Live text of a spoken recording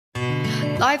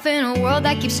Life in a world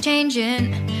that keeps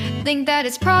changing. Think that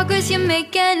it's progress you're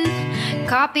making.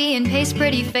 Copy and paste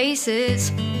pretty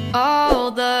faces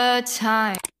all the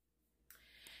time.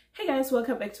 Hey guys,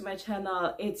 welcome back to my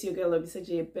channel. It's your girl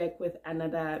Lobisagyau back with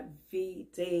another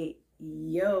video.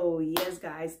 Yes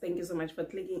guys, thank you so much for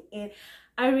clicking in.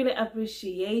 I really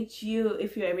appreciate you.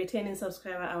 If you're a returning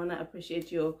subscriber, I want to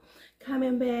appreciate you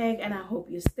coming back, and I hope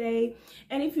you stay.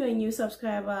 And if you're a new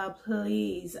subscriber,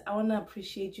 please, I want to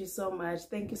appreciate you so much.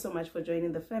 Thank you so much for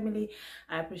joining the family.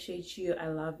 I appreciate you. I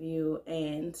love you.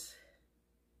 And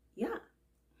yeah,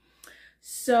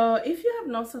 so if you have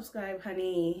not subscribed,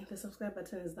 honey, the subscribe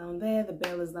button is down there, the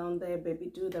bell is down there.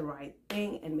 Baby, do the right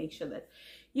thing and make sure that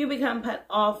you become part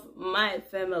of my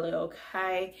family,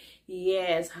 okay?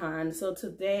 Yes, hon. So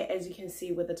today, as you can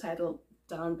see with the title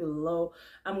down below,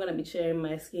 I'm gonna be sharing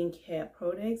my skincare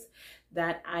products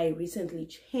that I recently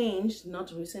changed.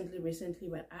 Not recently,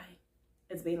 but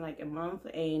it's been like a month,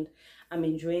 and I'm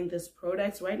enjoying these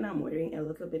products. Right now I'm wearing a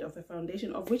little bit of a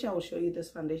foundation, of which I will show you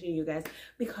this foundation, you guys,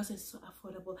 because it's so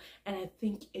affordable, and I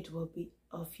think it will be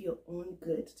of your own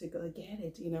good to go get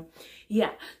it, you know.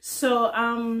 Yeah, so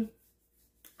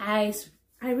I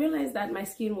realized that my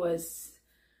skin was,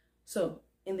 so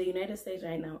in the United States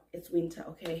right now, it's winter,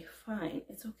 okay, fine,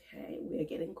 it's okay, we're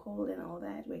getting cold and all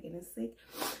that, we're getting sick,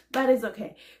 but it's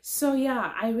okay. So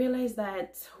yeah, I realized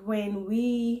that when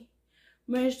we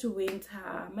merged to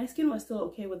winter, my skin was still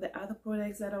okay with the other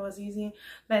products that I was using,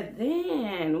 but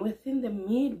then within the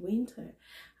mid-winter,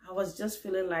 I was just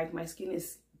feeling like my skin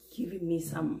is giving me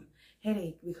some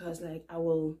headache, because like I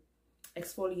will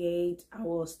exfoliate, I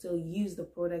will still use the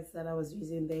products that I was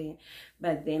using there,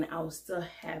 but then I will still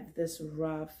have this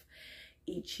rough,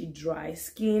 itchy, dry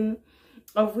skin,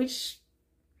 of which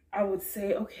I would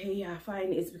say, okay, yeah,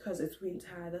 fine, it's because it's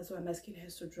winter, that's why my skin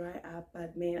has to dry up.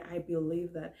 But man, I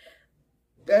believe that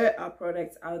there are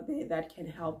products out there that can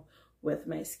help with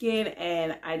my skin,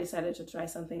 and I decided to try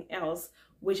something else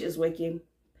which is working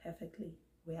perfectly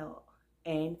well,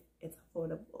 and it's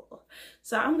affordable.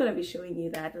 So I'm gonna be showing you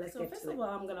that. Let's get to it. First of all,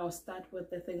 I'm gonna start with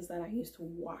the things that I use to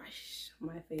wash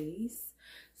my face.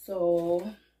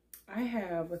 So I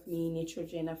have with me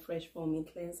Neutrogena Fresh Foaming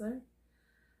Cleanser.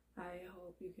 I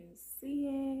hope you can see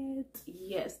it.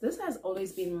 Yes, this has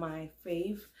always been my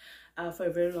fave for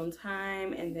a very long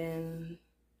time, and then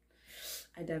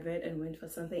I diverted and went for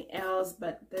something else,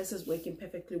 but this is working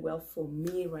perfectly well for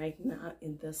me right now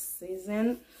in this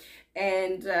season.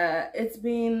 And it's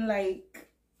been like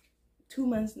 2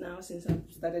 months now since I've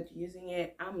started using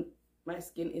it. My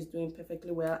skin is doing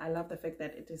perfectly well. I love the fact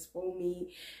that it is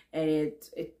foamy, and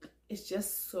it's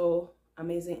just so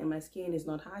amazing, and my skin is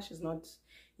not harsh, it's not,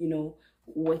 you know,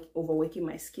 overworking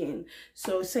my skin.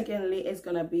 So secondly, it's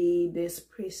gonna be this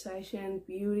Precision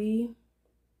Beauty.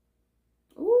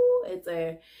 Ooh, it's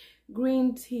a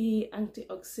green tea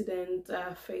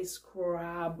antioxidant face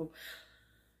scrub.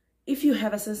 If you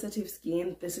have a sensitive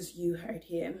skin, this is you right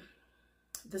here.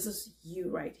 This is you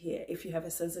right here. If you have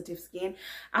a sensitive skin,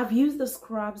 I've used the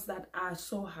scrubs that are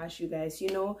so harsh, you guys.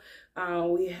 You know,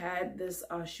 we had this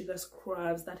sugar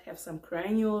scrubs that have some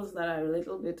granules that are a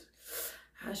little bit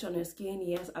harsh on your skin.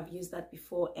 Yes, I've used that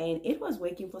before, and it was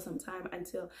working for some time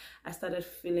until I started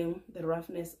feeling the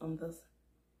roughness on this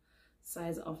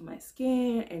sides of my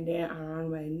skin and then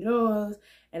around my nose,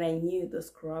 and I knew the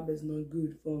scrub is not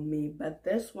good for me. But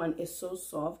this one is so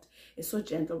soft, it's so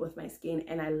gentle with my skin,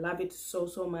 and I love it so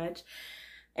much.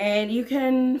 And you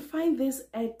can find this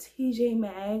at TJ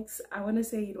Maxx. I want to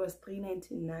say it was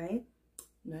 $3.99.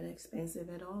 Not expensive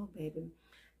at all, baby.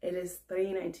 It is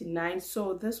 $3.99.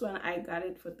 So this one, I got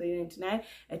it for $3.99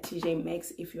 at TJ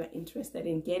Maxx if you are interested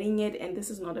in getting it. And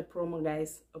this is not a promo,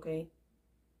 guys, okay?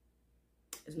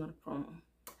 It's not a promo.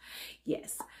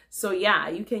 Yes, so yeah,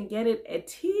 you can get it at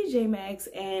TJ Maxx,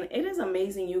 and it is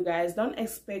amazing, you guys. Don't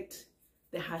expect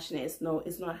the harshness. No,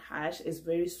 it's not harsh, it's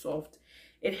very soft.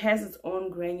 It has its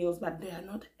own granules, but they are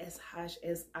not as harsh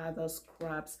as other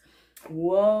scrubs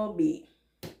will be.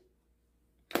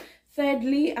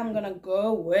 Thirdly, I'm gonna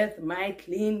go with my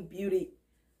Clean Beauty.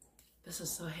 This is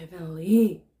so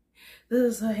heavenly. This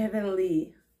is so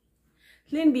heavenly.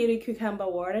 Clean Beauty Cucumber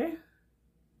Water.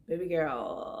 Baby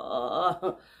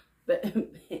girl.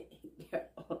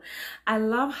 I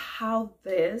love how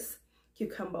this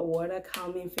cucumber water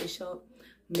calming facial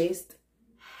mist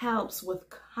helps with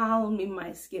calming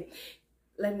my skin.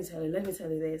 Let me tell you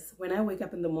this. When I wake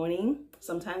up in the morning,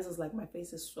 sometimes it's like my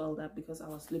face is swelled up because I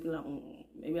was sleeping like,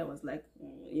 maybe I was like,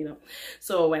 you know.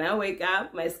 So when I wake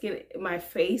up, my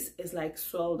face is like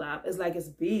swelled up. It's like it's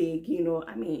big, you know.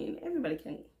 I mean, everybody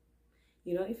can,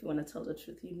 you know, if you want to tell the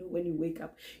truth, you know, when you wake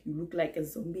up, you look like a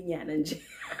zombie.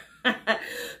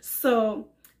 So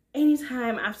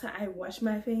anytime after I wash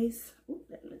my face, ooh,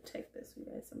 let me check this, you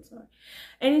guys, I'm sorry.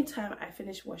 Anytime I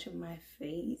finish washing my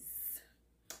face,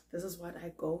 this is what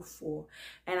I go for.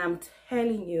 And I'm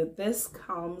telling you, this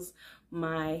calms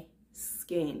my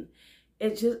skin.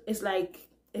 It's like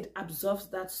it absorbs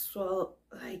that swell.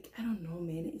 Like, I don't know,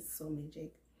 man, it's so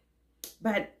magic.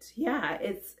 But yeah,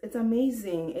 it's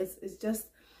amazing. It's just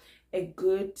a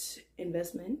good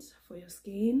investment for your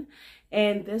skin.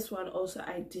 And this one also,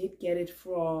 I did get it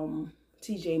from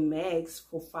TJ Maxx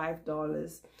for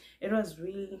 $5. It was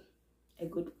really a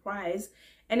good price,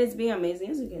 and it's been amazing.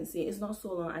 As you can see, it's not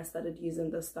so long I started using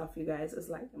this stuff, you guys. It's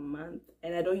like a month,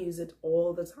 and I don't use it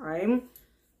all the time.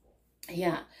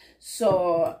 Yeah,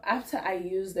 so after I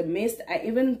use the mist, I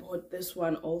even bought this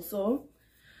one also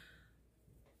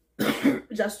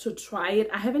just to try it.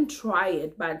 I haven't tried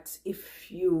it, but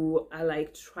if you are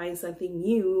like trying something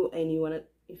new and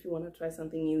if you want to try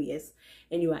something new, yes,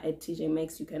 and you are at TJ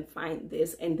Maxx, you can find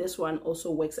this. And this one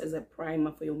also works as a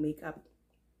primer for your makeup.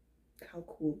 How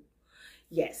cool.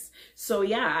 Yes, so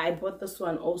yeah, I bought this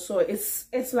one also. It's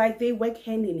like they work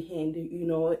hand in hand, you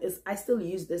know. I still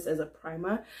use this as a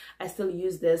primer. I still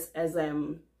use this as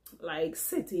like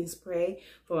setting spray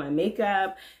for my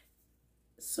makeup.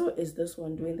 So is this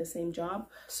one doing the same job?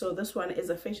 So this one is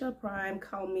a facial prime,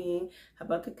 calming,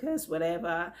 hibiscus,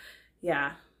 whatever.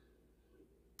 Yeah,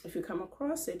 if you come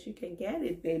across it, you can get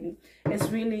it, baby. It's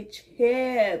really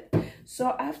cheap.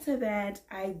 So after that,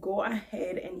 I go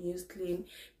ahead and use Clean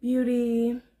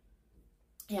Beauty.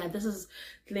 Yeah, this is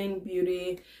Clean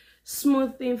Beauty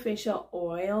smoothing facial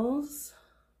oils.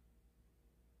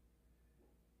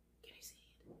 Can you see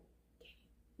it?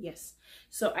 Yes.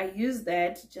 So I use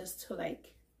that just to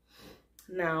like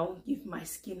now give my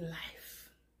skin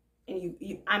life. And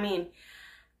I mean,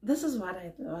 this is what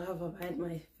I love about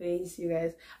my face, you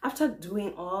guys. After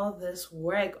doing all this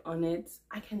work on it,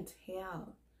 I can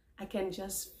tell. I can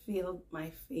just feel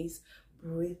my face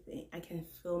breathing. I can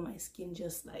feel my skin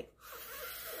just like,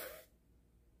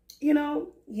 you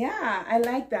know. Yeah, I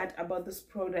like that about this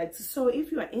product. So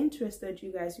if you are interested,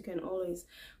 you guys, you can always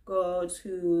go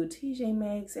to TJ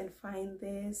Maxx and find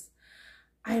this.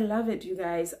 I love it, you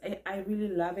guys. I really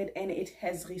love it, and it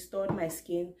has restored my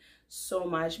skin so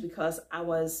much because I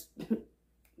was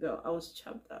girl, I was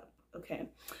chopped up, okay,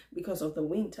 because of the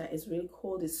winter. It's really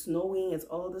cold, it's snowing, it's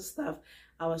all this stuff.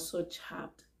 I was so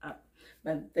chopped up,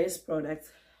 but this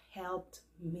product helped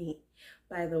me.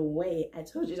 By the way, I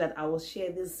told you that I will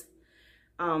share this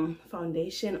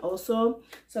foundation also.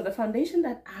 So the foundation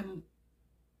that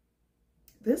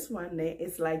this one there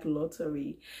is like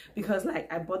lottery, because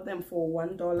like I bought them for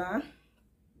 $1,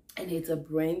 and it's a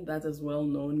brand that is well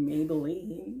known,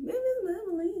 Maybelline.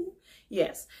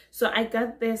 Yes, so I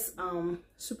got this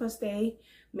Superstay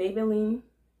Maybelline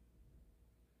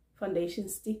foundation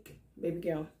stick, baby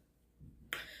girl.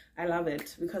 I love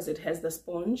it because it has the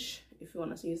sponge. If you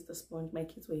want to use the sponge, my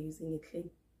kids were using it clean.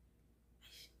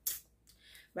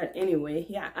 But anyway,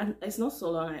 yeah, and it's not so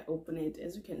long I open it.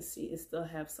 As you can see, it still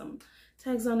have some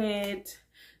tags on it.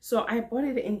 So I bought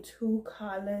it in 2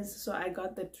 colors. So I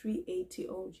got the 380.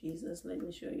 Oh Jesus, let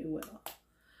me show you well.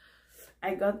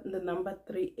 I got the number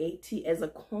 380 as a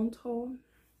contour,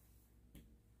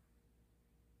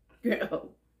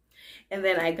 girl. And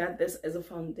then I got this as a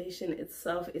foundation.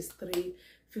 Itself is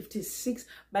 $3.56.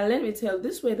 But let me tell you,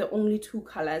 these were the only 2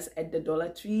 colors at the Dollar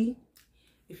Tree.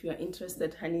 If you are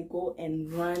interested, honey, go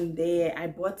and run there. I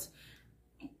bought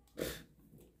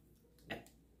I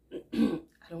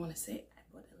don't want to say I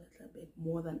bought a little bit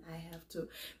more than I have to,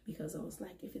 because I was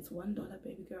like, if it's $1,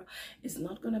 baby girl, it's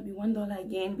not gonna be $1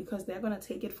 again, because they're gonna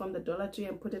take it from the Dollar Tree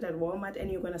and put it at Walmart,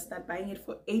 and you're gonna start buying it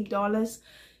for $8.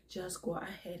 Just go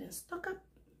ahead and stock up.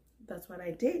 That's what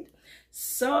I did.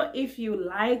 So if you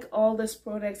like all these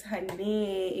products,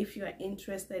 honey, if you are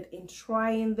interested in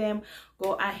trying them,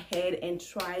 go ahead and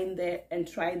try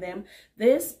them.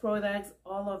 These products,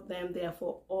 all of them, they are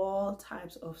for all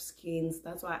types of skins.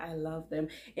 That's why I love them.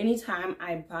 Anytime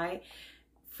I buy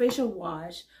facial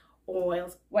wash,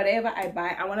 oils, whatever I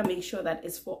buy, I want to make sure that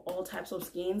it's for all types of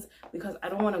skins, because I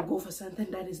don't want to go for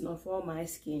something that is not for my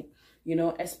skin, you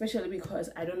know, especially because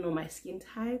I don't know my skin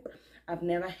type. I've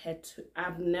never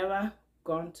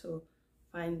gone to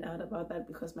find out about that,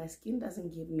 because my skin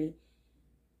doesn't give me,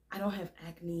 I don't have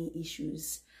acne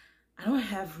issues. I don't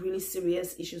have really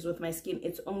serious issues with my skin.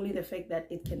 It's only the fact that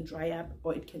it can dry up,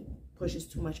 or it can pushes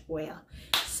too much oil.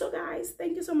 So guys,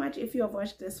 thank you so much if you have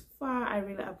watched this far. I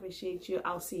really appreciate you.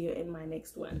 I'll see you in my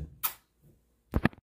next one.